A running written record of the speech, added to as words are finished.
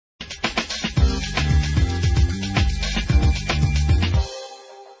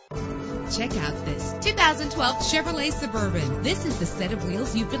Check out this 2012 Chevrolet Suburban. This is the set of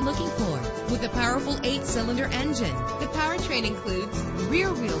wheels you've been looking for, with a powerful 8-cylinder engine. The powertrain includes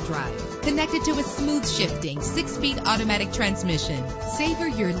rear-wheel drive, connected to a smooth shifting 6-speed automatic transmission. Savor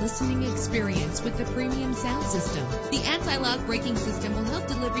your listening experience with the premium sound system. The anti-lock braking system will help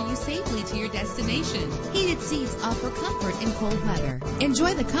deliver you safely to your destination. Heated seats offer comfort in cold weather.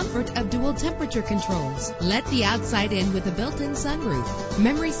 Enjoy the comfort of dual temperature controls. Let the outside in with a built-in sunroof.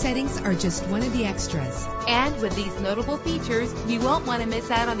 Memory settings are just one of the extras. And with these notable features, you won't want to miss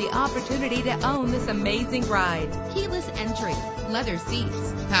out on the opportunity to own this amazing ride. Keyless entry, leather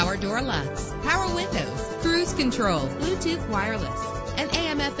seats, power door locks, power windows, cruise control, Bluetooth wireless, an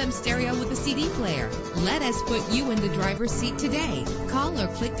AM/FM stereo with a CD player. Let us put you in the driver's seat today. Call or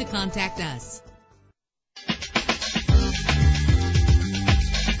click to contact us.